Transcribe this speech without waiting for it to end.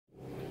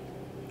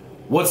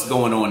What's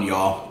going on,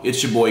 y'all?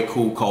 It's your boy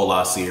Cool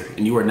Colas here,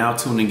 and you are now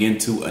tuning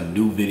into a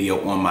new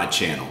video on my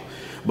channel.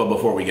 But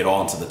before we get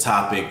all into the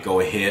topic,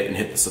 go ahead and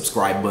hit the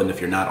subscribe button if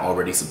you're not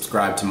already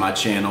subscribed to my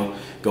channel.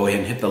 Go ahead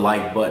and hit the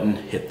like button,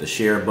 hit the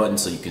share button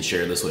so you can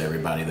share this with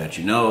everybody that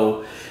you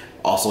know.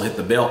 Also hit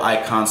the bell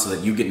icon so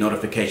that you get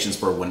notifications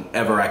for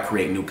whenever I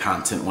create new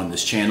content on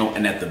this channel.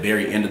 And at the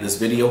very end of this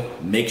video,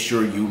 make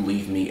sure you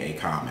leave me a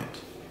comment.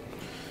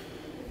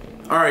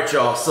 All right,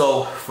 y'all,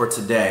 so for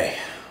today,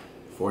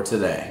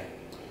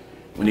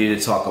 we need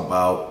to talk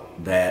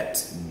about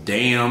that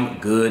damn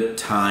Good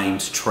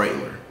Times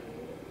trailer.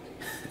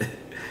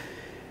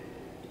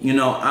 You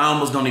know, I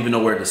almost don't even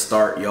know where to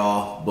start,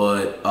 y'all,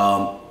 but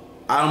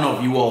I don't know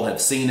if you all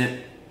have seen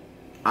it.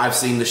 I've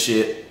seen the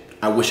shit.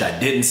 I wish I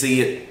didn't see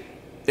it.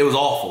 It was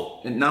awful.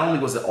 And not only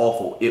was it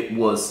awful, it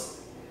was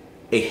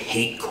a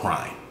hate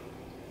crime.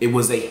 It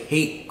was a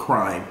hate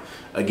crime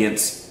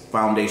against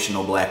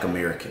foundational Black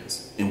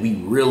Americans. And we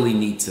really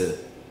need to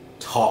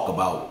talk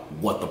about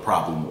what the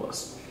problem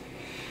was.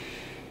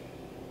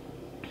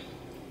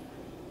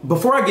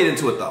 Before I get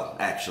into it though,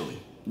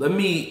 actually, let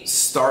me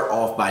start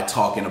off by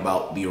talking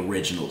about the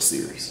original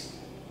series.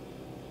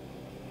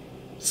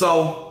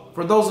 So,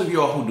 for those of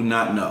y'all who do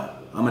not know,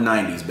 I'm a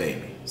 90s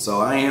baby,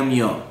 so I am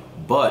young,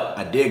 but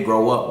I did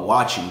grow up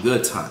watching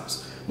Good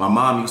Times. My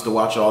mom used to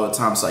watch it all the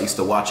time, so I used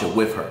to watch it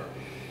with her.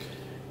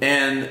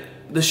 And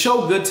the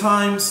show Good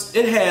Times,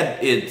 it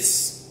had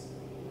its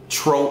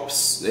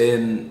tropes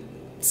and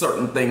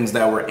certain things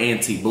that were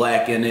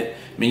anti-Black in it.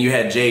 I mean, you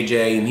had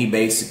JJ, and he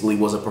basically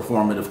was a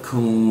performative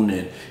coon,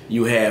 and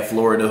you had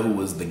Florida, who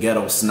was the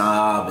ghetto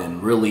snob,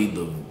 and really,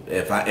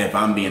 if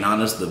I'm being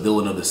honest, the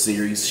villain of the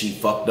series. She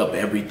fucked up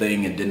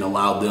everything and didn't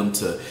allow them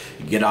to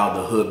get out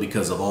of the hood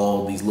because of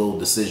all these little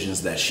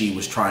decisions that she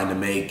was trying to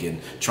make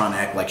and trying to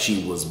act like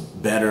she was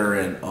better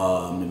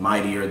and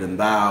mightier than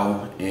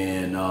thou.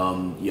 And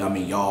I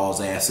mean,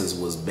 y'all's asses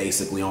was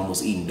basically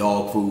almost eating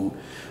dog food.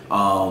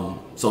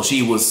 So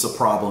she was a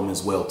problem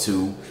as well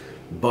too.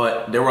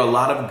 But there were a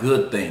lot of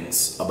good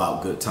things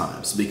about Good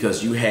Times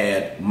because you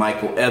had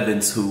Michael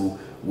Evans, who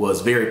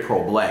was very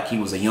pro-Black. He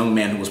was a young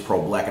man who was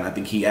pro-Black, and I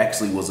think he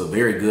actually was a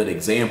very good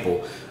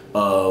example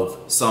of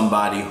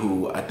somebody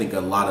who I think a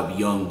lot of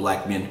young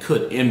Black men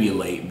could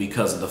emulate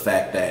because of the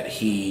fact that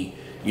he,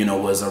 you know,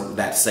 was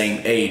that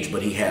same age,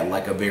 but he had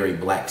like a very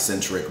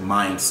Black-centric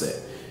mindset.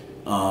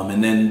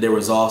 And then there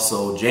was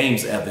also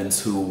James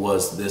Evans, who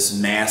was this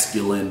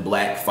masculine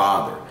Black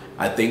father.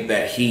 I think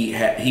that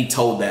he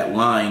told that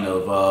line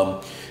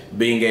of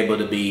being able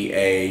to be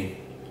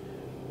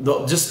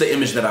just the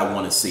image that I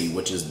want to see,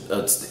 which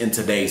is in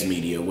today's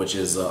media, which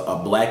is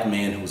a Black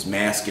man who's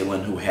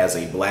masculine, who has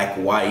a Black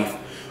wife,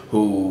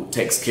 who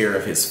takes care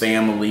of his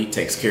family,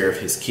 takes care of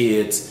his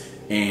kids,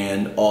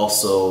 and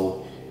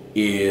also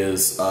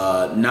is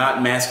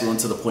not masculine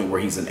to the point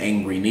where he's an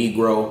angry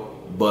Negro,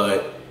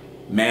 but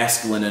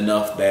masculine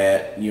enough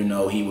that, you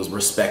know, he was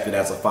respected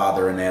as a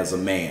father and as a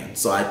man.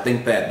 So I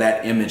think that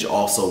that image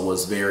also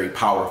was very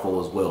powerful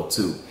as well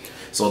too.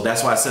 So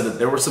that's why I said that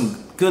there were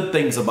some good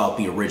things about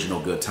the original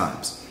Good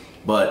Times.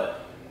 But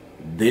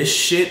this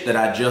shit that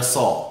I just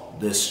saw,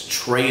 this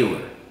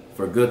trailer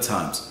for Good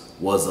Times,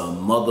 was a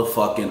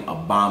motherfucking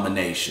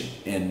abomination,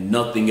 and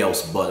nothing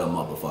else but a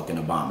motherfucking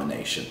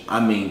abomination. I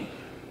mean,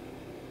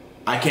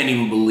 I can't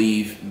even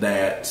believe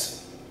that.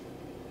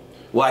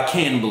 Well, I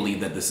can believe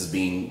that this is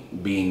being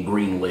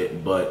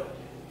greenlit, but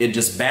it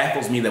just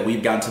baffles me that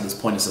we've gotten to this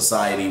point in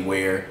society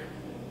where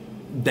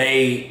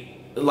they,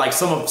 like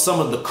some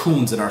of the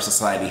coons in our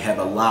society, have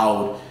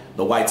allowed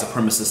the white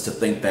supremacists to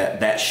think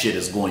that that shit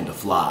is going to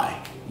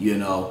fly, you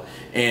know?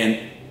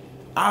 And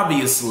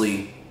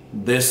obviously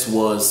this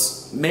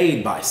was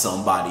made by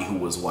somebody who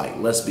was white.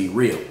 Let's be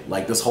real.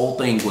 Like, this whole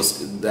thing was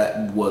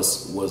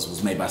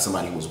made by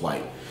somebody who was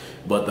white.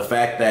 But the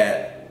fact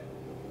that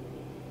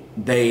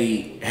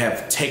they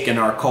have taken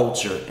our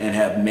culture and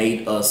have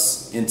made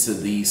us into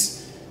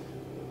these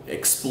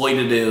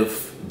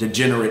exploitative,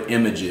 degenerate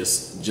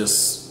images,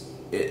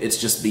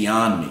 it's just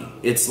beyond me.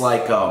 It's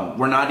like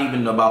we're not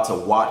even about to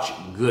watch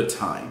Good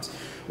Times.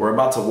 We're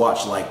about to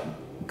watch like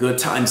Good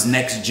Times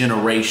Next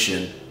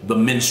Generation, the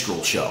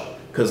minstrel show,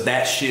 because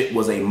that shit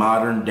was a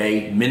modern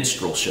day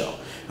minstrel show.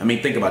 I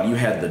mean, think about it. You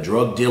had the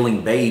drug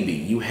dealing baby.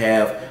 You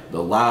have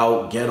the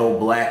loud ghetto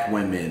Black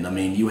women. I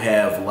mean, you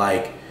have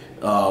like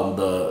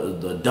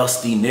the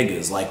dusty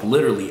niggas. Like,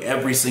 literally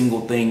every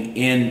single thing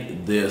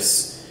in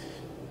this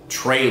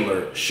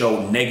trailer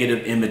showed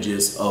negative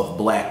images of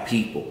Black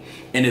people.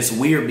 And it's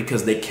weird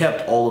because they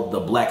kept all of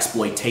the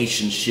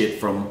Blaxploitation shit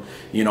from,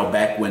 you know,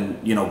 back when,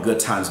 you know, Good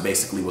Times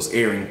basically was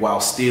airing, while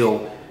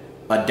still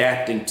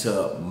adapting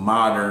to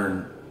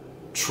modern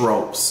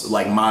tropes,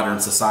 like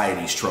modern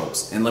society's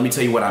tropes. And let me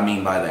tell you what I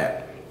mean by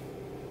that.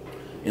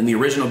 In the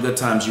original Good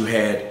Times, you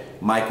had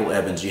Michael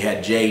Evans, you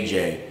had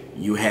JJ,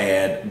 you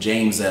had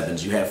James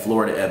Evans, you had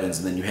Florida Evans,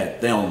 and then you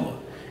had Thelma.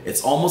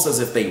 It's almost as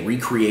if they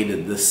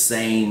recreated the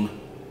same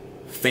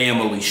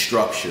family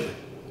structure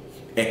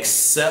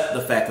except the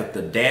fact that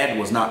the dad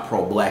was not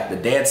pro-black. The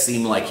dad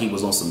seemed like he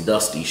was on some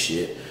dusty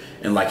shit,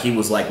 And like he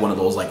was like one of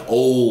those like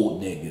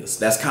old niggas.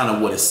 That's kind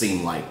of what it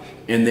seemed like.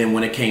 And then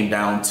when it came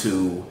down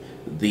to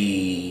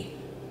the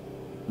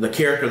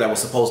character that was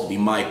supposed to be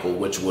Michael,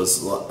 which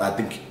was, I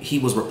think he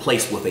was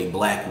replaced with a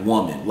black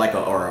woman, like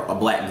or a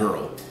black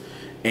girl.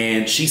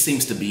 And she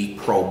seems to be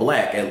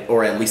pro-black,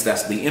 or at least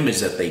that's the image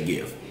that they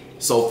give.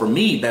 So for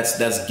me,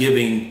 that's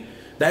giving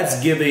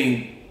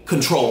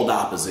controlled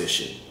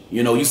opposition.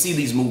 You know, you see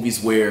these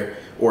movies where,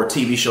 or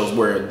TV shows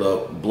where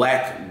the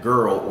black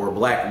girl or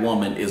black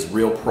woman is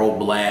real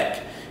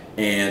pro-black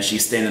and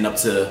she's standing up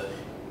to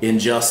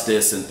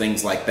injustice and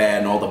things like that,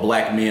 and all the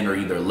black men are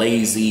either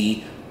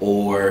lazy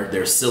or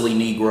they're silly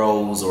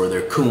Negroes or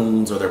they're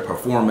coons or they're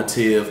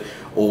performative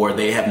or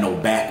they have no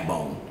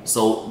backbone.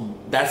 So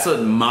that's a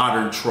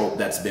modern trope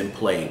that's been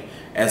played,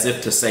 as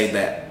if to say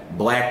that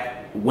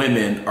black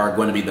women are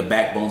going to be the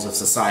backbones of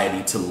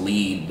society to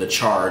lead the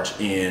charge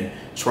in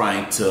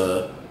trying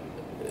to,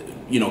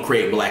 you know,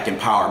 create black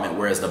empowerment,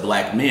 whereas the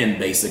black men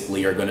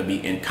basically are going to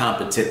be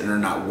incompetent and are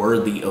not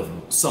worthy of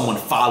someone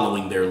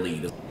following their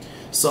lead.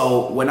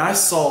 So when I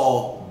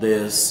saw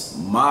this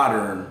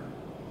modern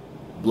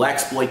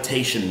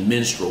blaxploitation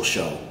minstrel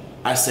show,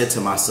 I said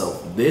to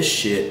myself, this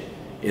shit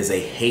is a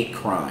hate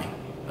crime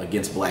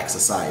against black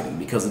society,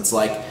 because it's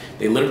like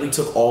they literally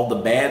took all the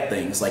bad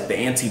things, like the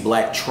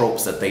anti-black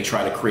tropes that they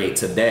try to create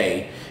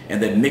today,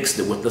 and then mixed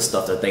it with the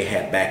stuff that they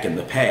had back in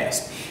the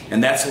past.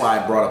 And that's why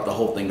I brought up the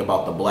whole thing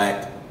about the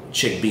black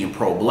chick being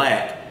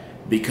pro-black,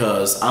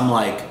 because I'm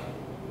like,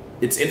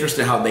 it's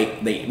interesting how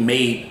they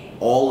made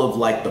all of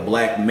like the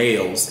black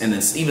males and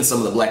then even some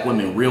of the black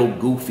women real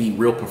goofy,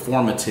 real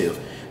performative,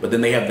 but then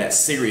they have that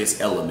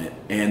serious element,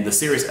 and the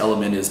serious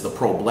element is the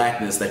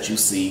pro-blackness that you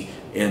see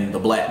in the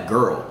black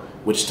girl,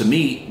 which to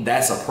me,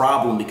 that's a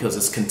problem, because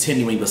it's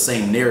continuing the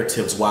same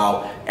narratives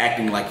while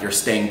acting like you're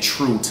staying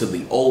true to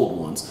the old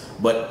ones.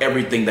 But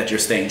everything that you're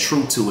staying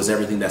true to is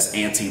everything that's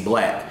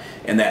anti-black,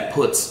 and that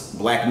puts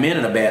black men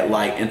in a bad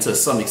light, and to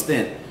some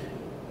extent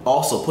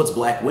also puts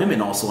black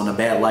women also in a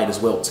bad light as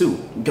well too.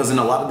 Because in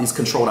a lot of these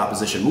controlled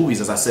opposition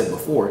movies, as I said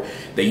before,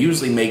 they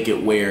usually make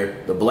it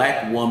where the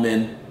black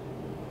woman,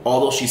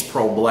 although she's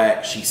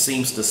pro-black, she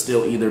seems to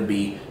still either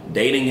be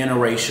dating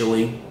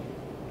interracially,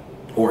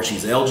 or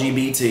she's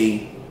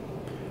LGBT,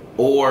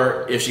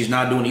 or if she's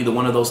not doing either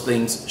one of those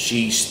things,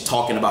 she's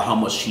talking about how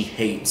much she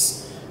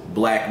hates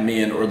black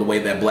men or the way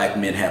that black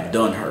men have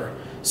done her.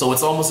 So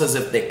it's almost as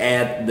if they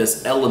add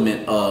this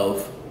element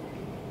of,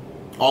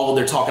 although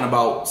they're talking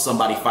about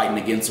somebody fighting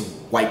against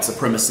white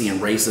supremacy and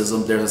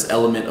racism, there's this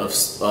element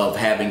of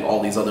having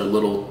all these other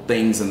little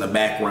things in the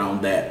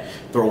background that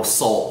throw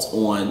salt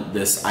on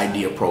this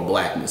idea of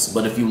pro-blackness.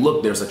 But if you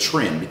look, there's a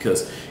trend,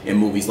 because in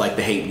movies like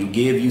The Hate U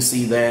Give, you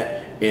see that.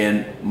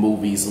 In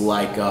movies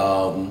like,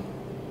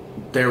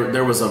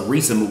 there was a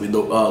recent movie,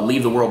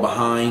 Leave the World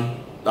Behind.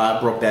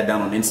 I broke that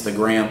down on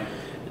Instagram.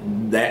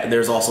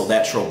 There's also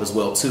that trope as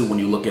well too, when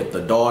you look at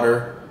the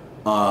daughter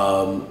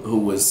who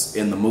was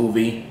in the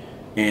movie.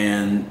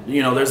 And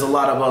you know, there's a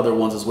lot of other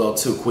ones as well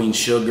too. Queen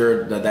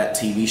Sugar, that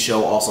TV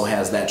show, also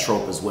has that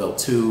trope as well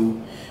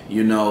too.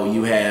 You know,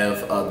 you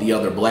have the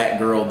other black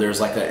girl. There's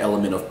like an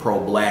element of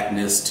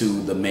pro-blackness to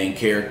the main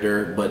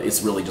character, but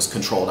it's really just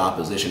controlled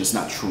opposition. It's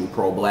not true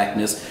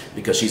pro-blackness,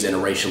 because she's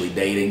interracially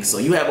dating. So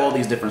you have all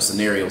these different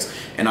scenarios,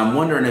 and I'm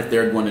wondering if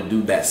they're going to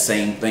do that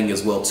same thing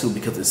as well too,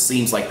 because it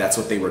seems like that's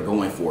what they were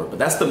going for. But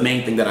that's the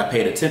main thing that I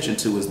paid attention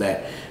to, is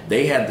that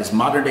they had this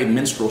modern day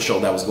minstrel show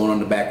that was going on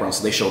in the background.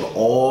 So they showed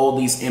all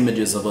these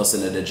images of us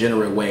in a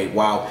degenerate way,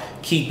 while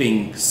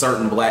keeping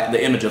the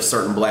image of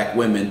certain black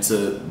women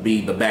to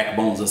be the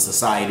backbones of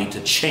society,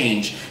 to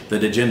change the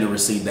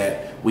degeneracy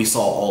that we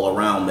saw all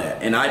around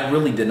that. And I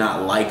really did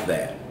not like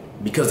that,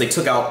 because they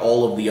took out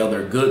all of the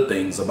other good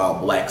things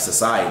about black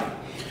society.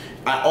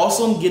 I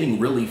also am getting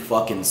really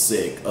fucking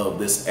sick of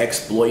this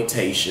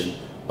exploitation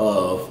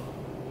of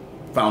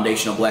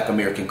foundational black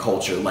American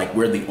culture. Like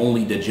we're the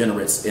only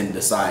degenerates in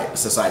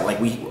society. Like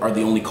we are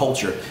the only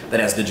culture that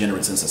has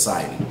degenerates in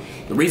society.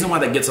 The reason why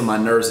that gets on my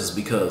nerves is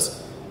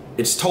because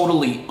it's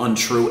totally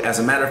untrue. As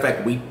a matter of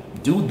fact, we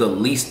do the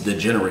least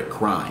degenerate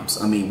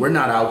crimes. I mean, we're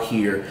not out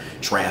here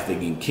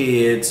trafficking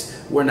kids.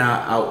 We're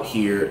not out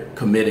here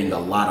committing a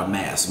lot of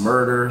mass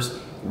murders.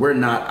 We're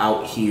not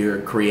out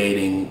here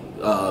creating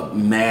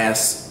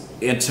mass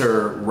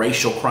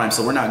interracial crimes.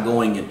 So we're not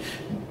going and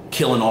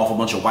killing off a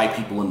bunch of white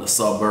people in the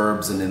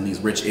suburbs and in these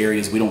rich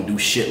areas. We don't do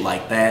shit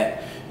like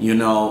that, you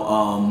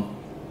know.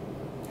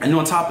 And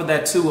on top of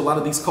that too, a lot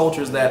of these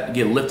cultures that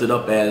get lifted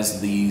up as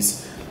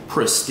these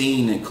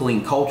pristine and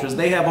clean cultures,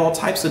 they have all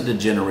types of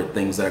degenerate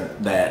things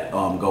that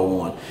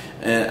go on.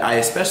 And I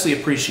especially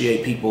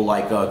appreciate people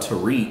like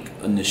Tariq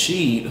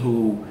Nasheed,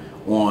 who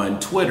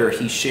on Twitter,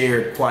 he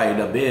shared quite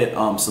a bit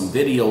some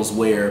videos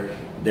where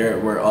there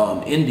were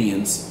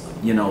Indians.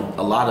 You know,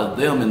 a lot of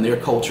them in their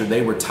culture,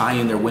 they were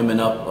tying their women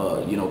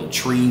up, you know, to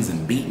trees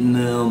and beating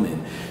them,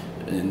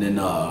 and then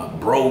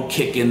bro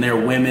kicking their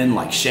women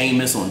like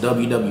Sheamus on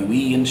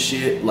WWE and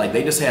shit. Like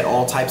they just had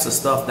all types of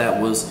stuff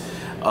that was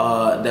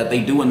that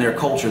they do in their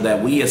culture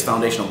that we as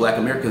foundational Black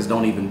Americans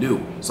don't even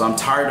do. So I'm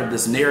tired of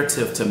this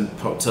narrative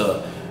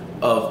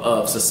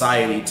of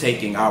society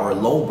taking our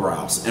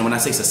lowbrows. And when I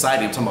say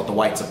society, I'm talking about the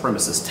white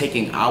supremacists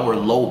taking our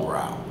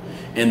lowbrow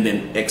and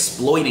then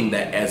exploiting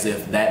that as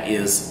if that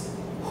is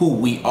who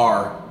we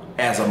are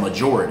as a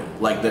majority,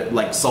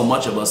 like so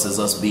much of us is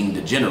us being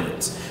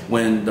degenerates,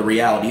 when the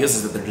reality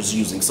is that they're just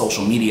using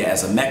social media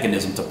as a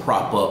mechanism to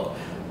prop up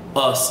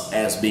us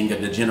as being a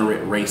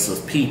degenerate race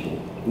of people,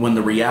 when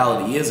the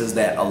reality is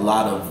that a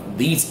lot of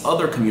these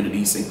other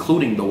communities,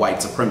 including the white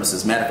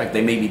supremacists, matter of fact,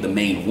 they may be the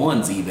main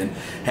ones even,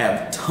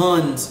 have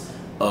tons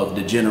of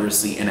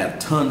degeneracy and have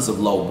tons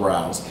of low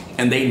brows,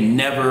 and they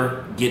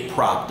never get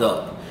propped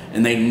up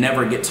and they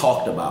never get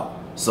talked about.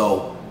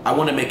 So I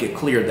want to make it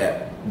clear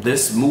that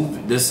this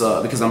movie, because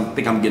I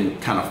think I'm getting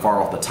kind of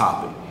far off the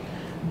topic,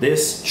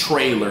 this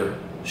trailer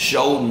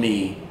showed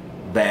me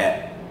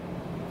that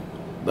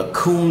the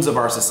coons of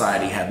our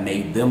society have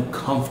made them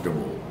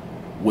comfortable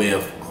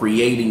with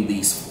creating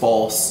these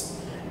false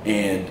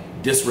and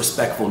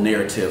disrespectful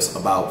narratives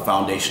about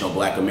foundational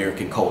Black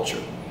American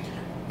culture.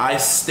 I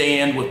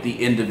stand with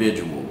the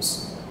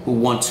individuals who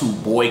want to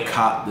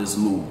boycott this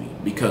movie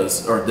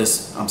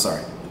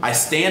I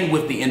stand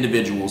with the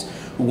individuals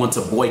who want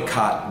to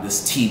boycott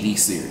this TV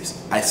series.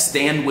 I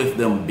stand with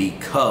them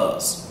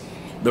because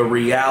the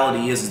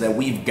reality is that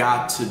we've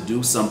got to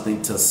do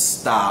something to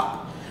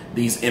stop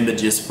these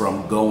images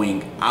from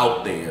going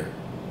out there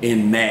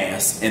in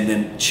mass, and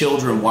then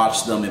children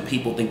watch them and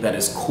people think that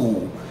is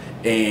cool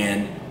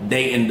and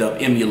they end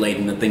up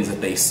emulating the things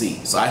that they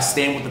see. So I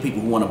stand with the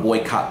people who want to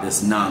boycott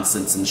this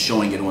nonsense and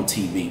showing it on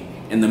TV.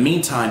 In the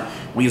meantime,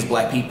 we as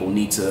Black people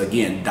need to,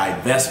 again,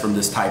 divest from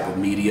this type of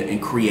media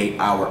and create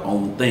our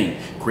own thing,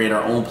 create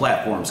our own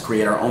platforms,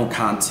 create our own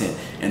content,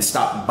 and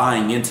stop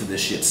buying into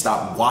this shit,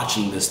 stop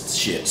watching this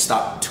shit,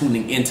 stop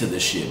tuning into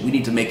this shit. We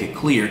need to make it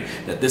clear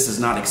that this is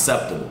not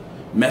acceptable.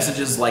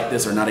 Messages like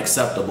this are not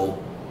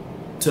acceptable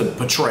to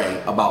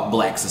portray about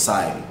Black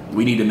society.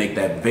 We need to make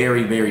that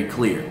very, very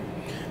clear.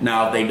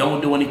 Now, if they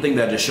don't do anything,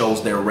 that just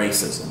shows their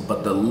racism.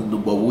 But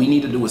what we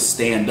need to do is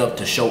stand up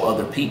to show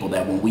other people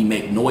that when we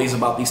make noise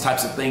about these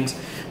types of things,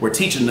 we're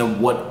teaching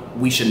them what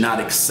we should not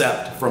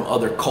accept from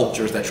other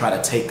cultures that try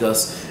to take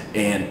us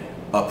and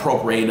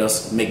appropriate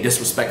us, make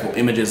disrespectful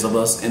images of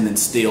us, and then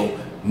still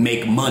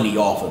make money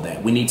off of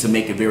that. We need to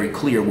make it very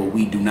clear what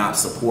we do not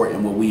support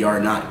and what we are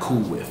not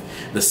cool with.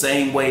 The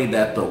same way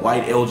that the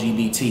white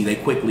LGBT, they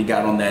quickly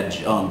got on that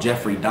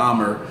Jeffrey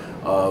Dahmer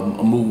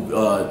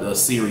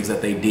series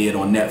that they did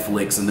on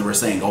Netflix, and they were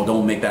saying, oh,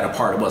 don't make that a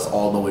part of us,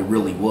 although it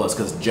really was,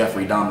 because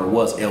Jeffrey Dahmer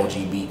was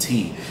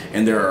LGBT,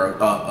 and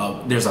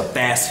there's a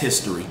vast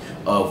history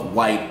of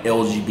white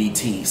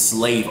LGBT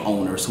slave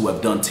owners who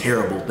have done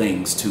terrible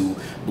things to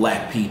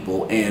Black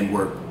people and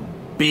were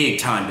big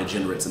time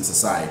degenerates in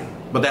society.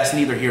 But that's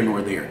neither here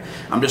nor there.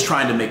 I'm just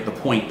trying to make the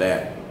point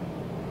that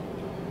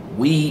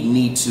we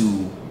need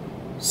to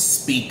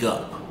speak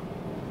up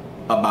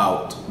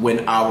about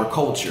when our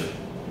culture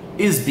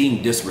is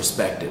being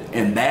disrespected.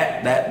 And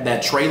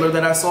that trailer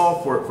that I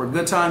saw for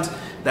Good Times,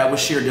 that was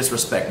sheer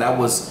disrespect. That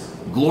was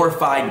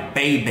glorified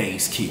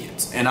Bebe's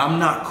kids. And I'm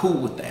not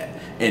cool with that.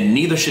 And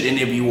neither should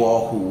any of you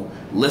all who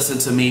listen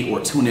to me or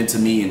tune into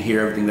me and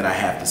hear everything that I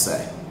have to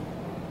say.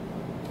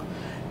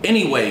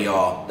 Anyway,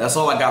 y'all, that's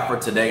all I got for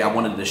today. I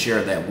wanted to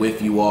share that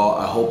with you all.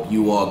 I hope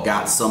you all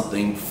got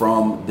something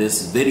from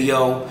this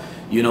video.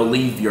 You know,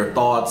 leave your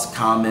thoughts,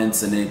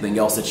 comments, and anything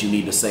else that you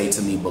need to say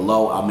to me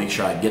below. I'll make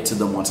sure I get to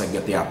them once I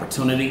get the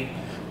opportunity.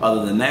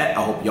 Other than that,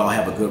 I hope y'all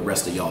have a good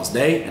rest of y'all's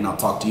day, and I'll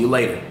talk to you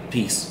later.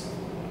 Peace.